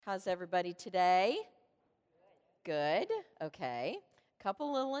How's everybody today? Good. Okay.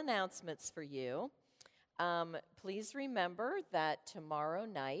 Couple little announcements for you. Please remember that tomorrow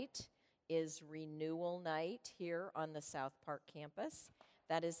night is renewal night here on the South Park campus.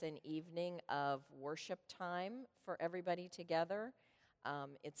 That is an evening of worship time for everybody together.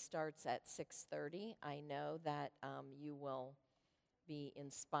 It starts at 6:30. I know that you will be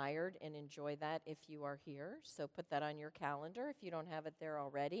inspired and enjoy that if you are here. So put that on your calendar if you don't have it there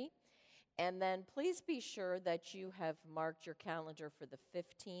already. And then please be sure that you have marked your calendar for the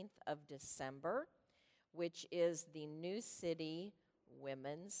 15th of December, which is the New City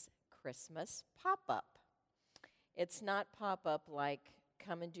Women's Christmas pop-up. It's not pop-up like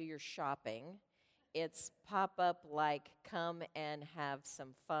come and do your shopping. It's pop-up like come and have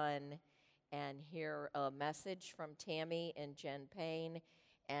some fun and hear a message from Tammy and Jen Payne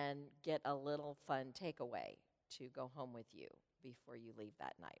and get a little fun takeaway to go home with you before you leave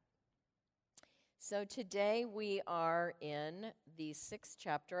that night. So today we are in the 6th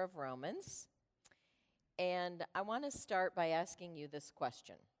chapter of Romans, and I want to start by asking you this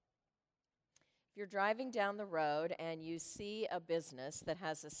question. If you're driving down the road and you see a business that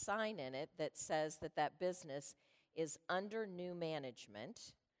has a sign in it that says that that business is under new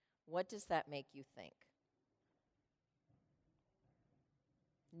management, what does that make you think?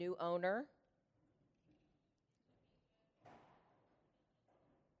 New owner?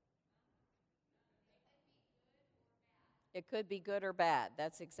 It could be good or bad.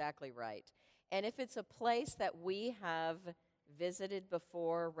 That's exactly right. And if it's a place that we have visited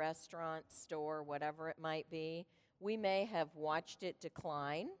before, restaurant, store, whatever it might be, we may have watched it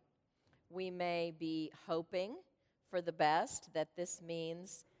decline. We may be hoping for the best, that this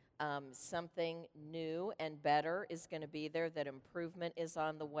means something new and better is going to be there, that improvement is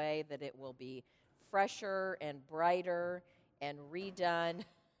on the way, that it will be fresher and brighter and redone.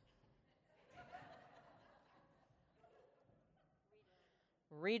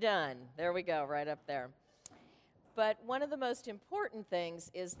 Redone. There we go, right up there. But one of the most important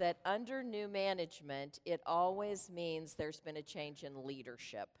things is that under new management, it always means there's been a change in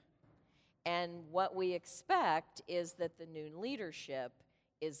leadership. And what we expect is that the new leadership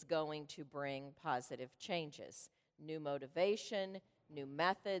is going to bring positive changes. New motivation, new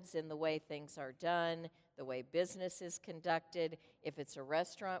methods in the way things are done, the way business is conducted. If it's a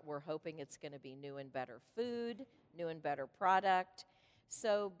restaurant, we're hoping it's going to be new and better food, new and better product.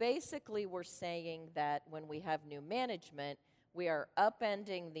 So basically, we're saying that when we have new management, we are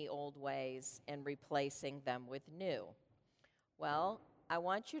upending the old ways and replacing them with new. Well, I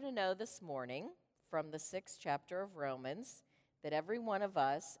want you to know this morning from the 6th chapter of Romans that every one of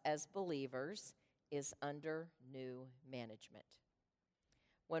us as believers is under new management.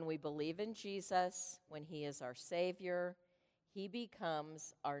 When we believe in Jesus, when he is our Savior, he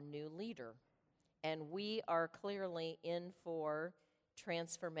becomes our new leader. And we are clearly in for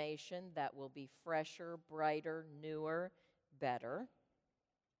transformation that will be fresher, brighter, newer, better.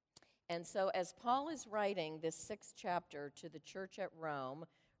 And so as Paul is writing this 6th chapter to the church at Rome,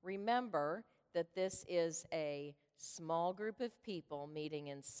 remember that this is a small group of people meeting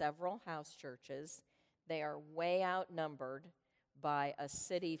in several house churches. They are way outnumbered by a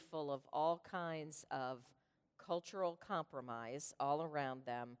city full of all kinds of cultural compromise all around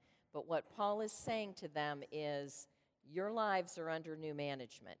them. But what Paul is saying to them is, your lives are under new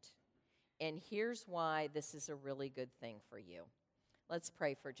management. And here's why this is a really good thing for you. Let's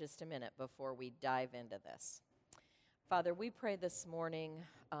pray for just a minute before we dive into this. Father, we pray this morning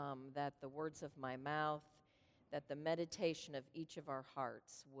that the words of my mouth, that the meditation of each of our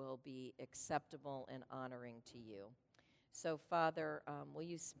hearts will be acceptable and honoring to you. So, Father, will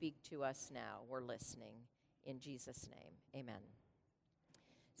you speak to us now? We're listening. In Jesus' name, amen.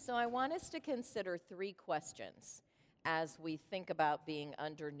 So I want us to consider 3 questions as we think about being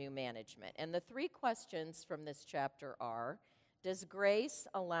under new management. And the 3 questions from this chapter are, does grace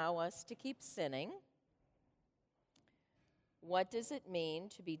allow us to keep sinning? What does it mean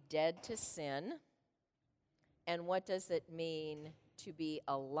to be dead to sin? And what does it mean to be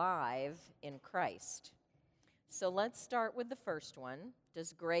alive in Christ? So let's start with the first one.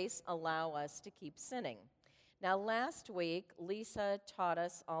 Does grace allow us to keep sinning? Now, last week, Lisa taught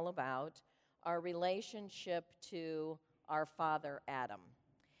us all about our relationship to our father Adam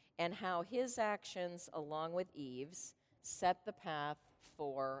and how his actions, along with Eve's, set the path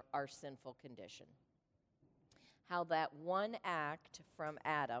for our sinful condition. How that one act from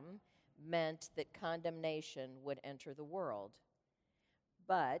Adam meant that condemnation would enter the world.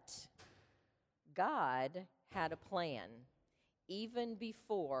 But God had a plan even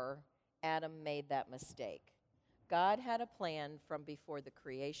before Adam made that mistake. God had a plan from before the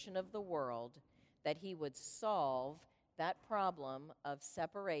creation of the world that he would solve that problem of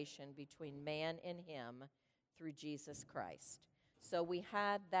separation between man and him through Jesus Christ. So we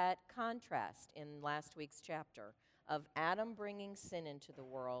had that contrast in last week's chapter of Adam bringing sin into the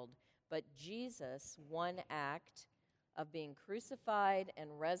world, but Jesus, one act of being crucified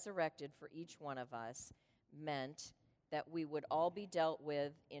and resurrected for each one of us, meant that we would all be dealt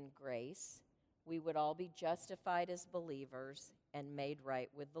with in grace, we would all be justified as believers and made right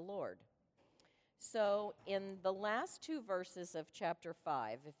with the Lord. So in the last two verses of chapter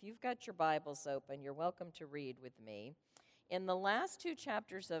 5, if you've got your Bibles open, you're welcome to read with me. In the last two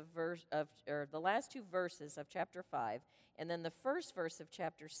the last two verses of chapter 5, and then the first verse of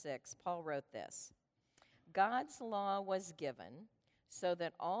chapter 6, Paul wrote this: God's law was given so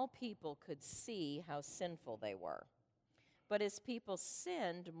that all people could see how sinful they were. But as people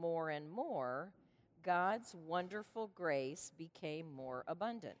sinned more and more, God's wonderful grace became more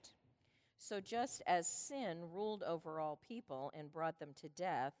abundant. So just as sin ruled over all people and brought them to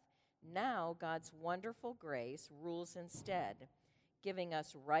death, now God's wonderful grace rules instead, giving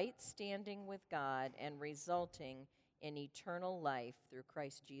us right standing with God and resulting in eternal life through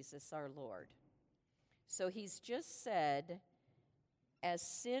Christ Jesus our Lord. So he's just said, as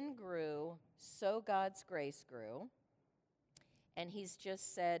sin grew, so God's grace grew. And he's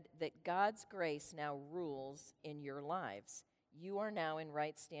just said that God's grace now rules in your lives. You are now in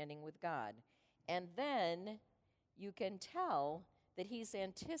right standing with God. And then you can tell that he's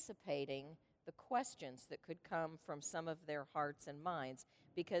anticipating the questions that could come from some of their hearts and minds,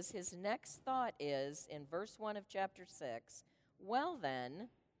 because his next thought is, in verse 1 of chapter 6, well then,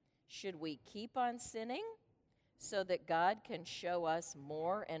 should we keep on sinning so that God can show us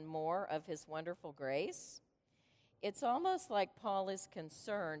more and more of his wonderful grace? It's almost like Paul is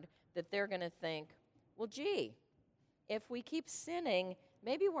concerned that they're going to think, well, gee, if we keep sinning,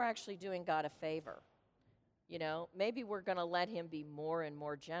 maybe we're actually doing God a favor. You know, maybe we're going to let him be more and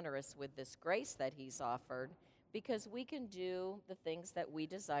more generous with this grace that he's offered because we can do the things that we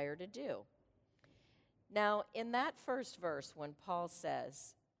desire to do. Now, in that first verse, when Paul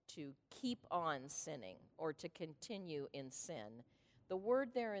says to keep on sinning or to continue in sin, the word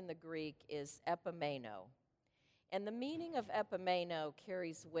there in the Greek is epimeno. And the meaning of epimeno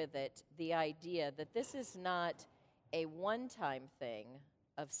carries with it the idea that this is not a one-time thing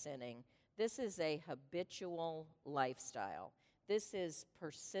of sinning. This is a habitual lifestyle. This is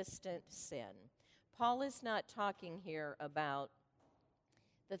persistent sin. Paul is not talking here about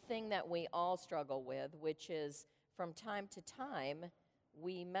the thing that we all struggle with, which is from time to time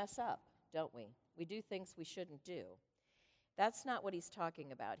we mess up, don't we? We do things we shouldn't do. That's not what he's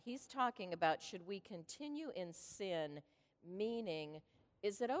talking about. He's talking about, should we continue in sin, meaning,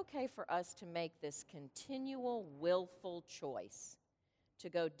 is it okay for us to make this continual willful choice to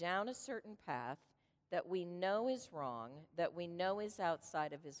go down a certain path that we know is wrong, that we know is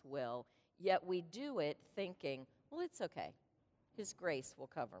outside of his will, yet we do it thinking, well, it's okay. His grace will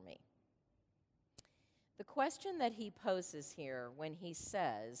cover me. The question that he poses here when he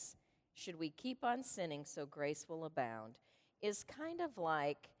says, should we keep on sinning so grace will abound, is kind of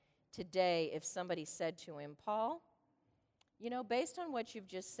like today if somebody said to him, Paul, you know, based on what you've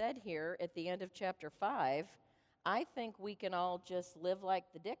just said here at the end of chapter 5, I think we can all just live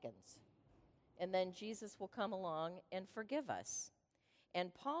like the Dickens, and then Jesus will come along and forgive us.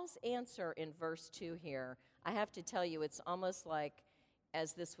 And Paul's answer in verse 2 here, I have to tell you, it's almost like,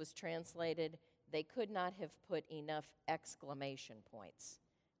 as this was translated, they could not have put enough exclamation points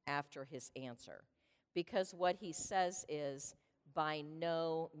after his answer. Because what he says is, by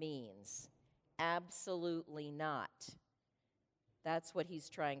no means, absolutely not. That's what he's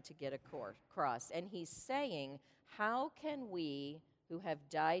trying to get across. And he's saying, how can we who have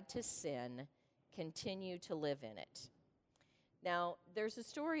died to sin continue to live in it? Now, there's a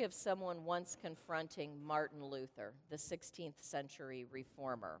story of someone once confronting Martin Luther, the 16th century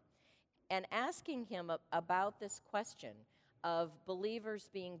reformer, and asking him about this question of believers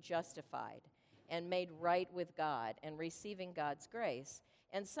being justified and made right with God and receiving God's grace.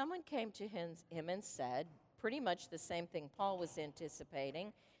 And someone came to him and said pretty much the same thing Paul was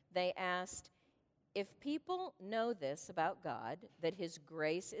anticipating. They asked, if people know this about God, that his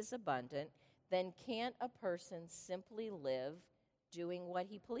grace is abundant, then can't a person simply live doing what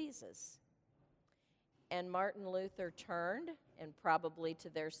he pleases? And Martin Luther turned, and probably to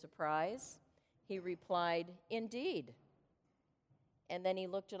their surprise, he replied, indeed. And then he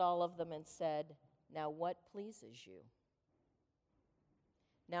looked at all of them and said, now what pleases you?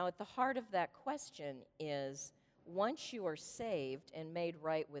 Now at the heart of that question is, once you are saved and made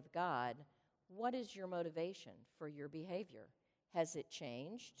right with God, what is your motivation for your behavior? Has it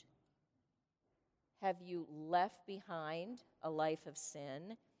changed? Have you left behind a life of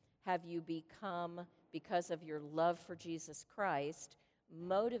sin? Have you become, because of your love for Jesus Christ,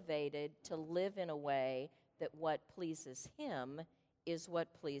 motivated to live in a way that what pleases Him is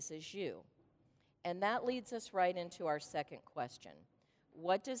what pleases you? And that leads us right into our second question.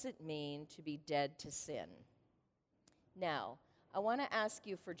 What does it mean to be dead to sin? Now, I want to ask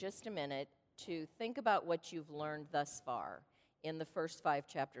you for just a minute to think about what you've learned thus far in the first 5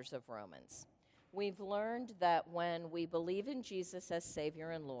 chapters of Romans. We've learned that when we believe in Jesus as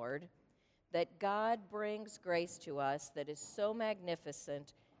Savior and Lord, that God brings grace to us that is so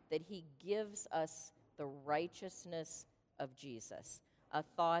magnificent that He gives us the righteousness of Jesus, a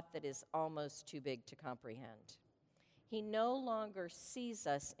thought that is almost too big to comprehend. He no longer sees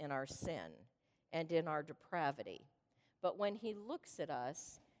us in our sin and in our depravity, but when He looks at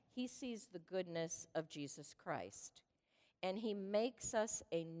us, He sees the goodness of Jesus Christ, and He makes us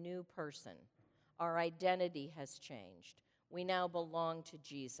a new person. Our identity has changed. We now belong to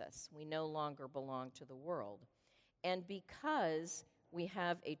Jesus. We no longer belong to the world. And because we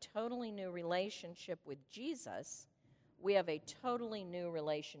have a totally new relationship with Jesus, we have a totally new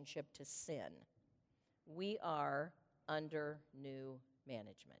relationship to sin. We are under new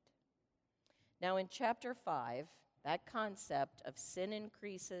management. Now, in chapter 5, that concept of sin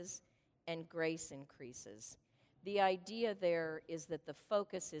increases and grace increases. The idea there is that the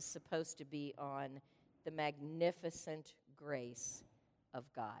focus is supposed to be on the magnificent grace of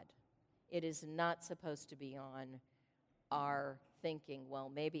God. It is not supposed to be on our thinking,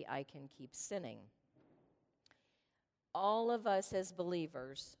 well, maybe I can keep sinning. All of us as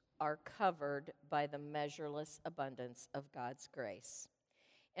believers are covered by the measureless abundance of God's grace.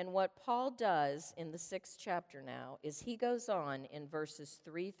 And what Paul does in the 6th chapter now is he goes on in verses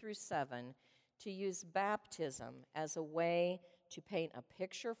 3 through 7 to use baptism as a way to paint a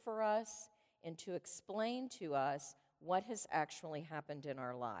picture for us and to explain to us what has actually happened in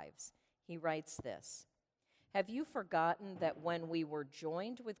our lives. He writes this: "Have you forgotten that when we were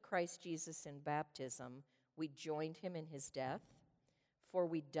joined with Christ Jesus in baptism, we joined Him in His death? For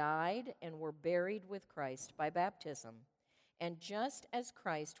we died and were buried with Christ by baptism. And just as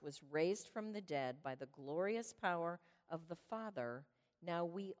Christ was raised from the dead by the glorious power of the Father, now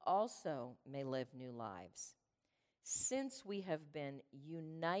we also may live new lives. Since we have been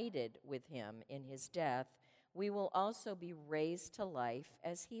united with Him in His death, we will also be raised to life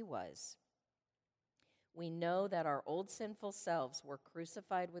as He was. We know that our old sinful selves were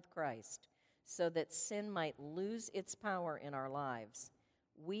crucified with Christ so that sin might lose its power in our lives.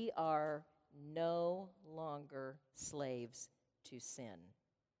 We are no longer slaves to sin.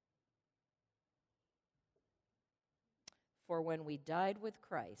 For when we died with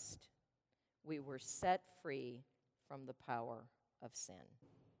Christ, we were set free from the power of sin."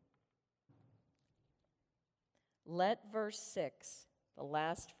 Let verse 6, the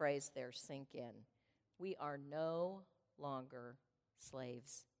last phrase there, sink in. We are no longer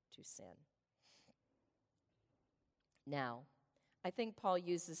slaves to sin. Now, I think Paul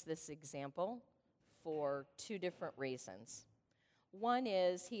uses this example for 2 different reasons. One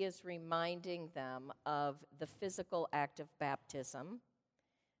is he is reminding them of the physical act of baptism,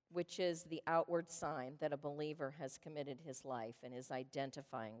 which is the outward sign that a believer has committed his life and is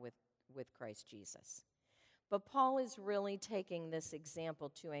identifying with Christ Jesus. But Paul is really taking this example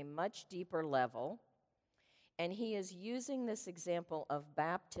to a much deeper level, and he is using this example of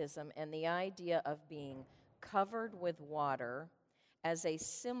baptism and the idea of being covered with water as a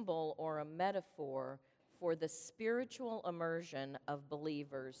symbol or a metaphor for the spiritual immersion of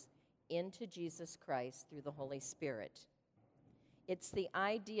believers into Jesus Christ through the Holy Spirit. It's the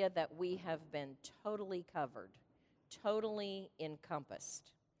idea that we have been totally covered, totally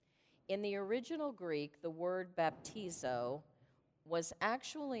encompassed. In the original Greek, the word baptizo was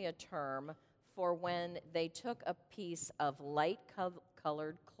actually a term for when they took a piece of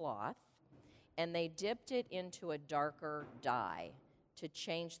light-colored cloth and they dipped it into a darker dye to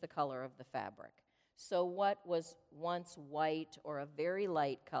change the color of the fabric. So what was once white or a very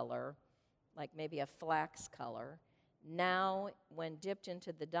light color, like maybe a flax color, now when dipped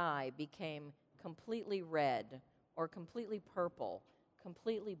into the dye became completely red or completely purple,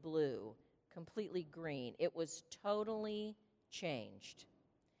 completely blue, completely green. It was totally changed.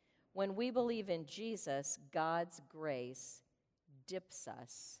 When we believe in Jesus, God's grace dips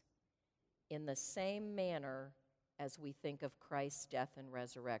us in the same manner as we think of Christ's death and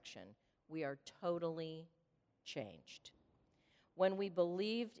resurrection. We are totally changed. When we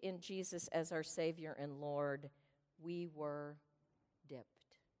believed in Jesus as our Savior and Lord, we were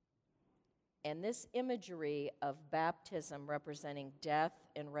dipped. And this imagery of baptism representing death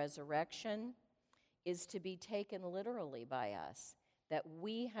and resurrection is to be taken literally by us, that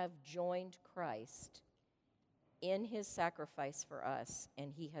we have joined Christ in his sacrifice for us,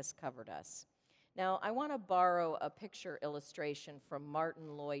 and he has covered us. Now, I want to borrow a picture illustration from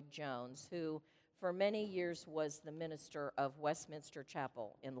Martin Lloyd-Jones, who for many years was the minister of Westminster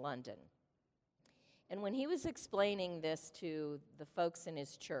Chapel in London. And when he was explaining this to the folks in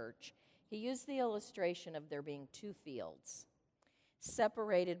his church, he used the illustration of there being two fields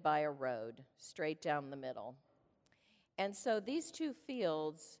separated by a road straight down the middle. And so these two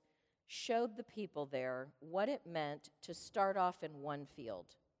fields showed the people there what it meant to start off in one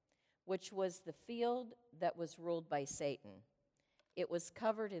field, which was the field that was ruled by Satan. It was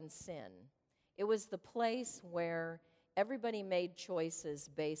covered in sin. It was the place where everybody made choices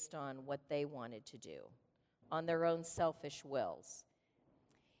based on what they wanted to do, on their own selfish wills.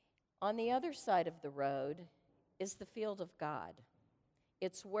 On the other side of the road is the field of God.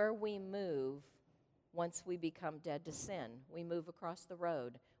 It's where we move once we become dead to sin. We move across the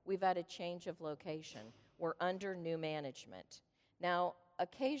road. We've had a change of location. We're under new management. Now,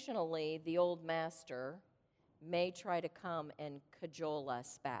 occasionally, the old master may try to come and cajole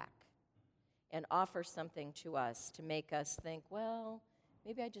us back and offer something to us to make us think, well,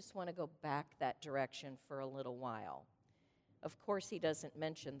 maybe I just want to go back that direction for a little while. Of course, he doesn't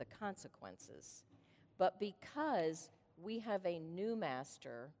mention the consequences. But because we have a new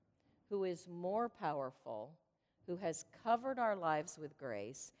master who is more powerful, who has covered our lives with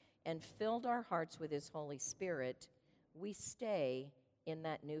grace and filled our hearts with his Holy Spirit, we stay in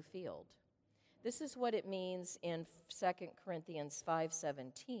that new field. This is what it means in 2 Corinthians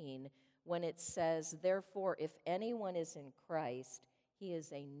 5:17 when it says, "Therefore, if anyone is in Christ, he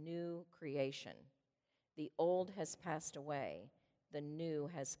is a new creation. The old has passed away, the new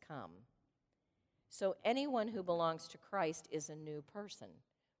has come." So anyone who belongs to Christ is a new person.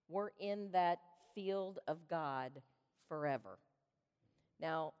 We're in that field of God forever.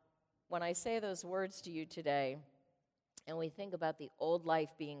 Now, when I say those words to you today, and we think about the old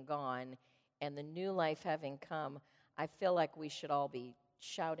life being gone and the new life having come, I feel like we should all be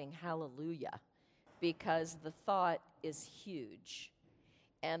shouting hallelujah, because the thought is huge.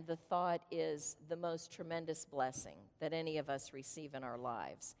 And the thought is the most tremendous blessing that any of us receive in our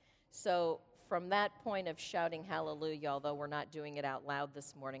lives. So from that point of shouting hallelujah, although we're not doing it out loud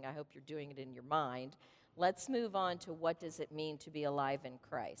this morning, I hope you're doing it in your mind, let's move on to what does it mean to be alive in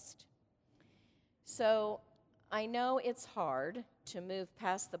Christ. So I know it's hard to move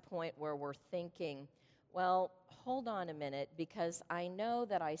past the point where we're thinking, well, hold on a minute, because I know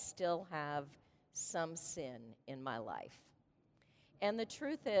that I still have some sin in my life. And the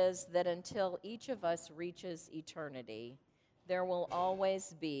truth is that until each of us reaches eternity, there will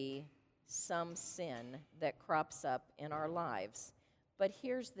always be some sin that crops up in our lives. But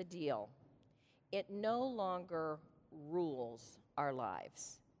here's the deal. It no longer rules our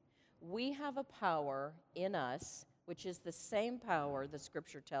lives. We have a power in us, which is the same power, the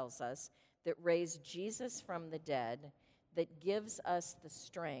scripture tells us, that raised Jesus from the dead, that gives us the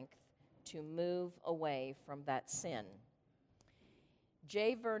strength to move away from that sin.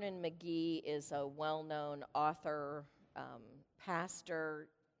 J. Vernon McGee is a well-known author, pastor,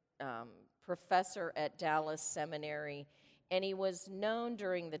 professor at Dallas Seminary, and he was known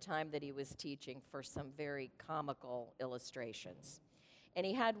during the time that he was teaching for some very comical illustrations. And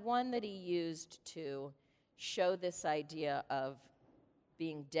he had one that he used to show this idea of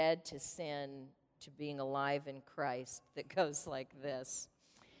being dead to sin to being alive in Christ that goes like this.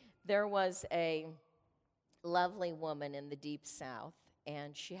 There was a lovely woman in the Deep South,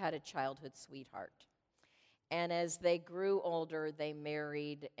 and she had a childhood sweetheart. And as they grew older, they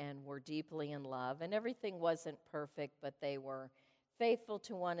married and were deeply in love. And everything wasn't perfect, but they were faithful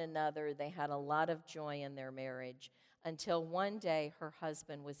to one another. They had a lot of joy in their marriage until one day her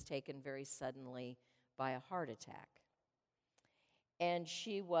husband was taken very suddenly by a heart attack. And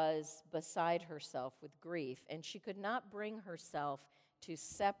she was beside herself with grief, and she could not bring herself to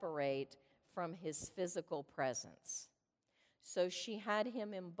separate from his physical presence. So she had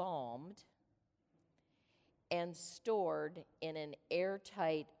him embalmed and stored in an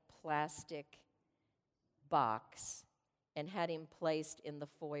airtight plastic box and had him placed in the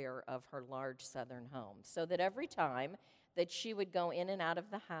foyer of her large southern home, so that every time that she would go in and out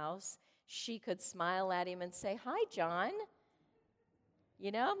of the house, she could smile at him and say, "Hi, John.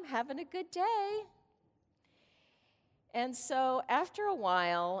 You know, I'm having a good day." And so after a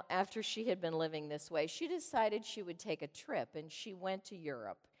while, after she had been living this way, she decided she would take a trip, and she went to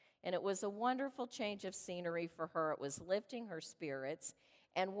Europe. And it was a wonderful change of scenery for her. It was lifting her spirits.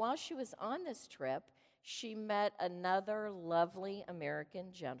 And while she was on this trip, she met another lovely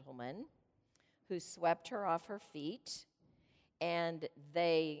American gentleman who swept her off her feet, and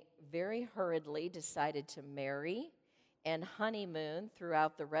they very hurriedly decided to marry and honeymoon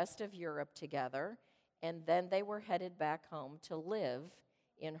throughout the rest of Europe together, and then they were headed back home to live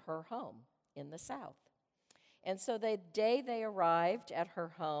in her home in the South. And so the day they arrived at her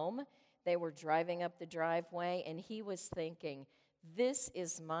home, they were driving up the driveway, and he was thinking, this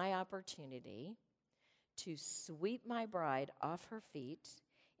is my opportunity to sweep my bride off her feet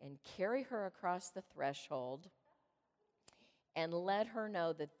and carry her across the threshold and let her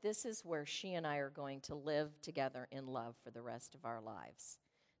know that this is where she and I are going to live together in love for the rest of our lives.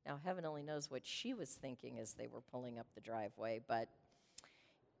 Now, heaven only knows what she was thinking as they were pulling up the driveway, but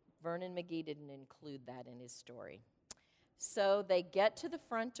Vernon McGee didn't include that in his story. So they get to the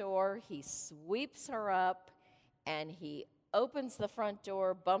front door, he sweeps her up, and he opens the front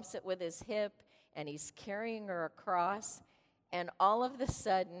door, bumps it with his hip, and he's carrying her across, and all of a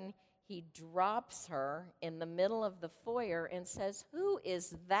sudden, he drops her in the middle of the foyer and says, "Who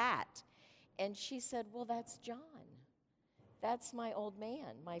is that?" And she said, "Well, that's John. That's my old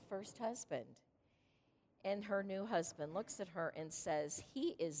man, my first husband." And her new husband looks at her and says, "He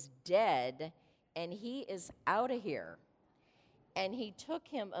is dead, and he is out of here." And he took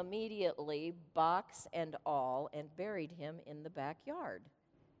him immediately, box and all, and buried him in the backyard.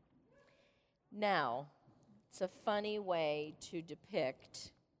 Now, it's a funny way to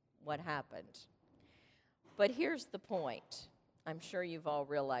depict what happened. But here's the point. I'm sure you've all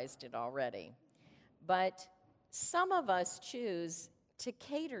realized it already. But some of us choose to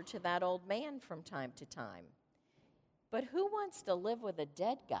cater to that old man from time to time. But who wants to live with a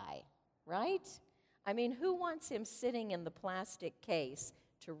dead guy, right? I mean, who wants him sitting in the plastic case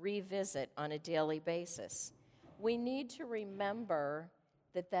to revisit on a daily basis? We need to remember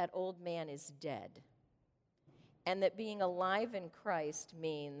that that old man is dead, and that being alive in Christ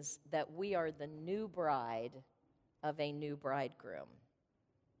means that we are the new bride of a new bridegroom.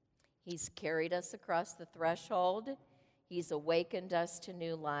 He's carried us across the threshold. He's awakened us to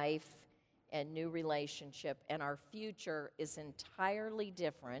new life and new relationship, and our future is entirely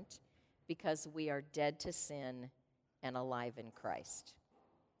different because we are dead to sin and alive in Christ.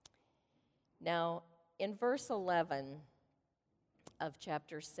 Now, in verse 11 of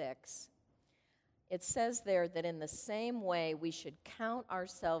chapter 6, it says there that in the same way we should count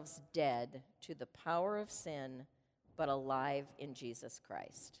ourselves dead to the power of sin, but alive in Jesus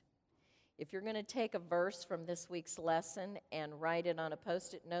Christ. If you're going to take a verse from this week's lesson and write it on a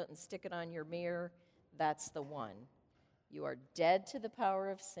Post-it note and stick it on your mirror, that's the one. You are dead to the power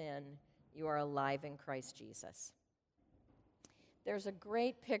of sin. You are alive in Christ Jesus. There's a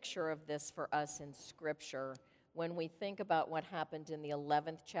great picture of this for us in Scripture when we think about what happened in the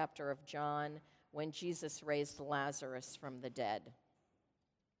 11th chapter of John when Jesus raised Lazarus from the dead.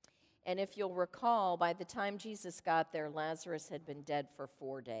 And if you'll recall, by the time Jesus got there, Lazarus had been dead for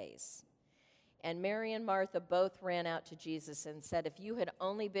 4 days. And Mary and Martha both ran out to Jesus and said, "If you had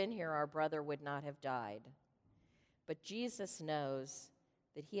only been here, our brother would not have died." But Jesus knows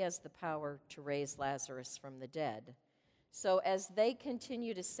that he has the power to raise Lazarus from the dead. So as they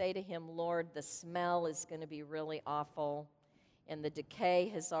continue to say to him, "Lord, the smell is going to be really awful, and the decay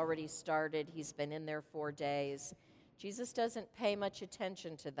has already started. He's been in there 4 days." Jesus doesn't pay much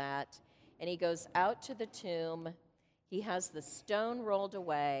attention to that, and he goes out to the tomb. He has the stone rolled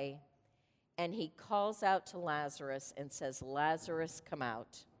away, and he calls out to Lazarus and says, "Lazarus, come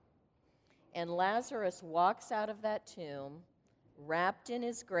out." And Lazarus walks out of that tomb, wrapped in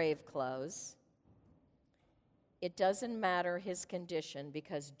his grave clothes. It doesn't matter his condition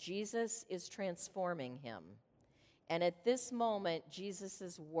because Jesus is transforming him. And at this moment,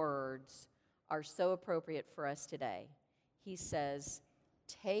 Jesus' words are so appropriate for us today. He says,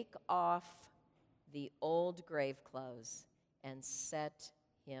 "Take off the old grave clothes and set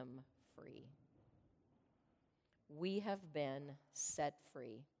him free." We have been set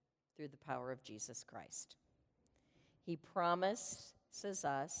free through the power of Jesus Christ. He promises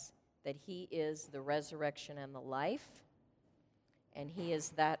us that he is the resurrection and the life, and he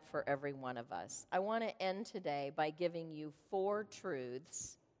is that for every one of us. I want to end today by giving you 4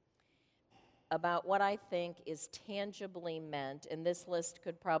 truths about what I think is tangibly meant, and this list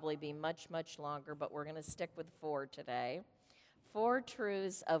could probably be much, much longer, but we're going to stick with 4 today. 4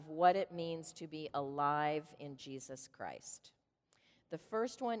 truths of what it means to be alive in Jesus Christ. The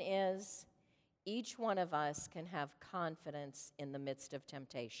first one is, each one of us can have confidence in the midst of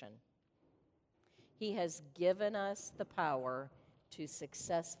temptation. He has given us the power to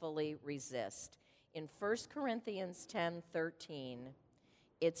successfully resist. In 1 Corinthians 10:13,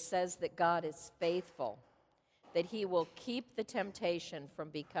 it says that God is faithful, that he will keep the temptation from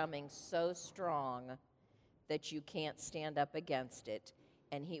becoming so strong that you can't stand up against it,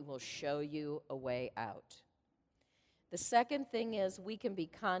 and he will show you a way out. The second thing is we can be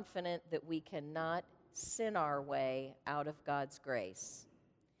confident that we cannot sin our way out of God's grace.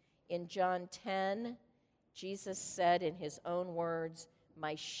 In John 10, Jesus said in his own words,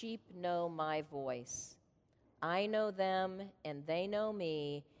 "My sheep know my voice. I know them, and they know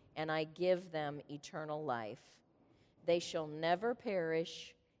me, and I give them eternal life. They shall never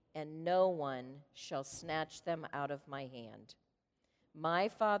perish, and no one shall snatch them out of my hand. My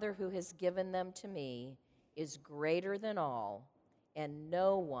Father who has given them to me is greater than all, and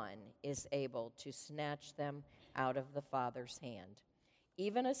no one is able to snatch them out of the Father's hand."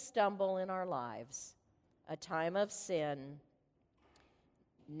 Even a stumble in our lives, a time of sin,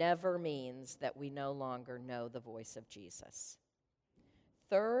 never means that we no longer know the voice of Jesus.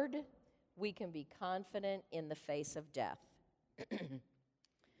 Third, we can be confident in the face of death.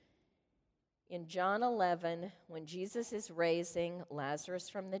 In John 11, when Jesus is raising Lazarus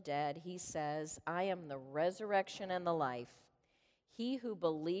from the dead, he says, "I am the resurrection and the life. He who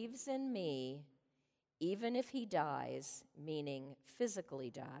believes in me, even if he dies," meaning physically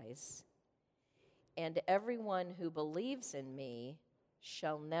dies, "and everyone who believes in me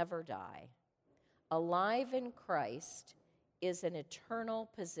shall never die." Alive in Christ is an eternal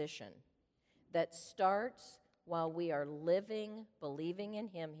position that starts while we are living, believing in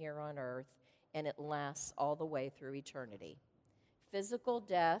him here on earth, and it lasts all the way through eternity. Physical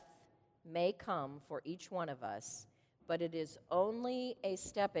death may come for each one of us, but it is only a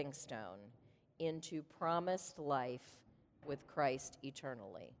stepping stone into promised life with Christ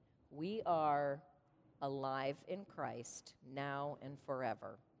eternally. We are alive in Christ now and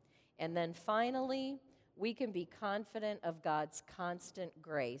forever. And then finally, we can be confident of God's constant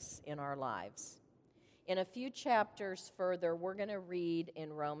grace in our lives. In a few chapters further, we're going to read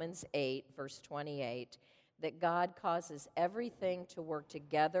in Romans 8, verse 28, that God causes everything to work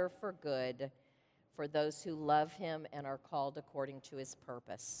together for good for those who love him and are called according to his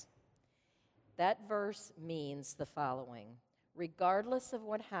purpose. That verse means the following: regardless of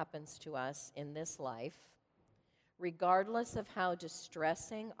what happens to us in this life, regardless of how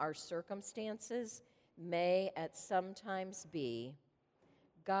distressing our circumstances may at some times be,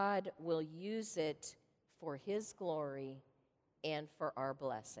 God will use it for his glory and for our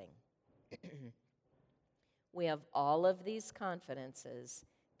blessing. We have all of these confidences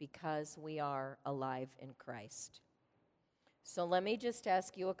because we are alive in Christ. So let me just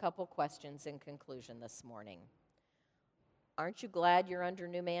ask you a couple questions in conclusion this morning. Aren't you glad you're under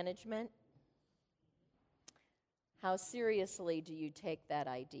new management? How seriously do you take that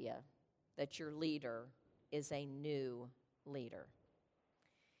idea that your leader is a new leader?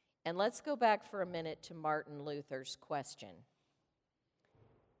 And let's go back for a minute to Martin Luther's question.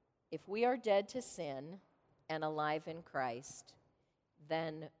 If we are dead to sin and alive in Christ,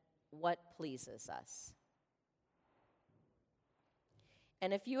 then what pleases us?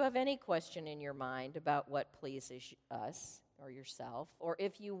 And if you have any question in your mind about what pleases us or yourself, or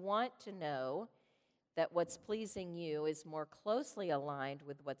if you want to know that what's pleasing you is more closely aligned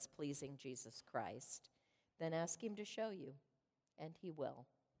with what's pleasing Jesus Christ, then ask him to show you, and he will.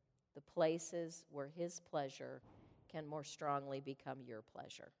 The places where his pleasure can more strongly become your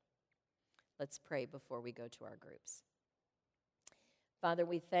pleasure. Let's pray before we go to our groups. Father,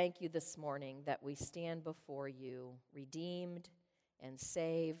 we thank you this morning that we stand before you, redeemed and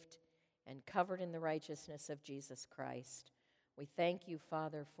saved and covered in the righteousness of Jesus Christ. We thank you,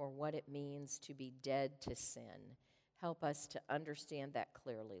 Father, for what it means to be dead to sin. Help us to understand that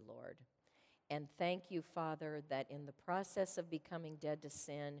clearly, Lord. And thank you, Father, that in the process of becoming dead to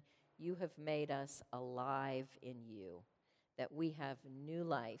sin, you have made us alive in you, that we have new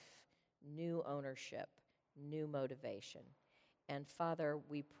life, new ownership, new motivation. And Father,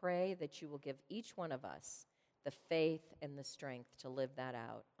 we pray that you will give each one of us the faith and the strength to live that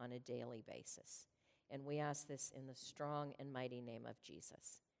out on a daily basis. And we ask this in the strong and mighty name of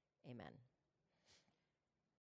Jesus. Amen.